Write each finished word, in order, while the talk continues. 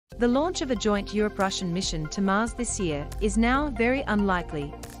The launch of a joint Europe-Russian mission to Mars this year is now very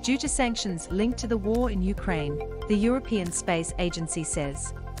unlikely, due to sanctions linked to the war in Ukraine, the European Space Agency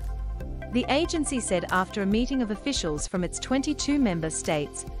says. The agency said after a meeting of officials from its 22 member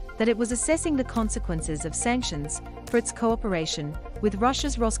states that it was assessing the consequences of sanctions for its cooperation with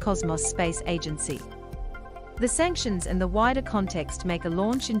Russia's Roskosmos space agency. The sanctions and the wider context make a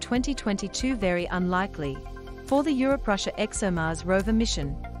launch in 2022 very unlikely for the Europe-Russia ExoMars rover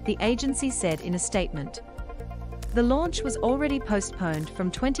mission, the agency said in a statement. The launch was already postponed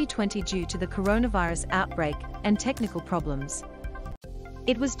from 2020 due to the coronavirus outbreak and technical problems.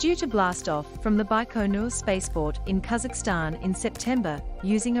 It was due to blast off from the Baikonur spaceport in Kazakhstan in September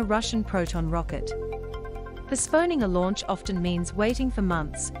using a Russian Proton rocket. Postponing a launch often means waiting for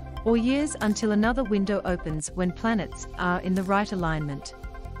months or years until another window opens when planets are in the right alignment.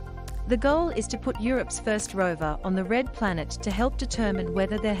 The goal is to put Europe's first rover on the red planet to help determine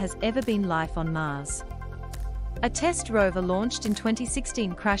whether there has ever been life on Mars. A test rover launched in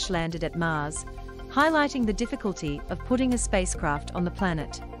 2016 crash-landed at Mars, highlighting the difficulty of putting a spacecraft on the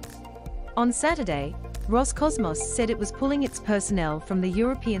planet. On Saturday, Roskosmos said it was pulling its personnel from the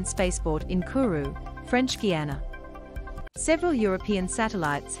European spaceport in Kourou, French Guiana. Several European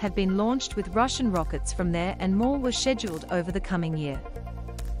satellites have been launched with Russian rockets from there, and more were scheduled over the coming year.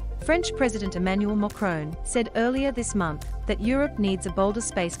 French President Emmanuel Macron said earlier this month that Europe needs a bolder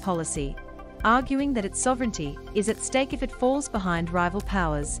space policy, arguing that its sovereignty is at stake if it falls behind rival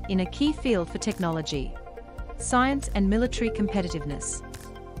powers in a key field for technology, science and military competitiveness.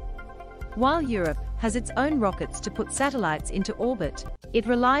 While Europe has its own rockets to put satellites into orbit, it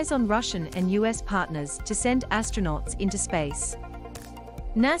relies on Russian and US partners to send astronauts into space.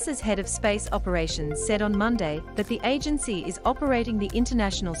 NASA's head of space operations said on Monday that the agency is operating the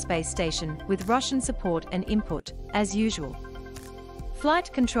International Space Station with Russian support and input, as usual.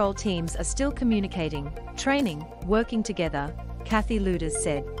 Flight control teams are still communicating, training, working together, Kathy Lueders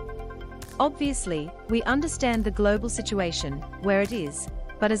said. Obviously, we understand the global situation, where it is,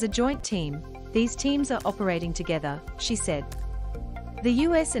 but as a joint team, these teams are operating together, she said. The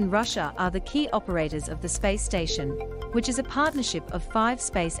US and Russia are the key operators of the space station, which is a partnership of 5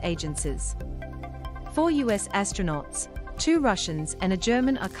 space agencies. 4 US astronauts, 2 Russians and a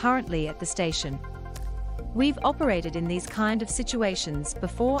German are currently at the station. We've operated in these kind of situations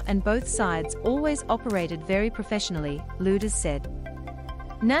before and both sides always operated very professionally, Lueders said.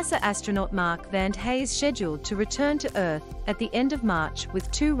 NASA astronaut Mark Van Hey is scheduled to return to Earth at the end of March with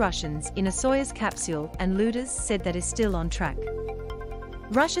 2 Russians in a Soyuz capsule, and Lueders said that is still on track.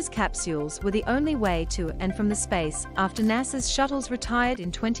 Russia's capsules were the only way to and from the space after NASA's shuttles retired in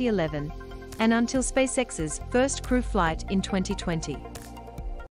 2011 and until SpaceX's first crew flight in 2020.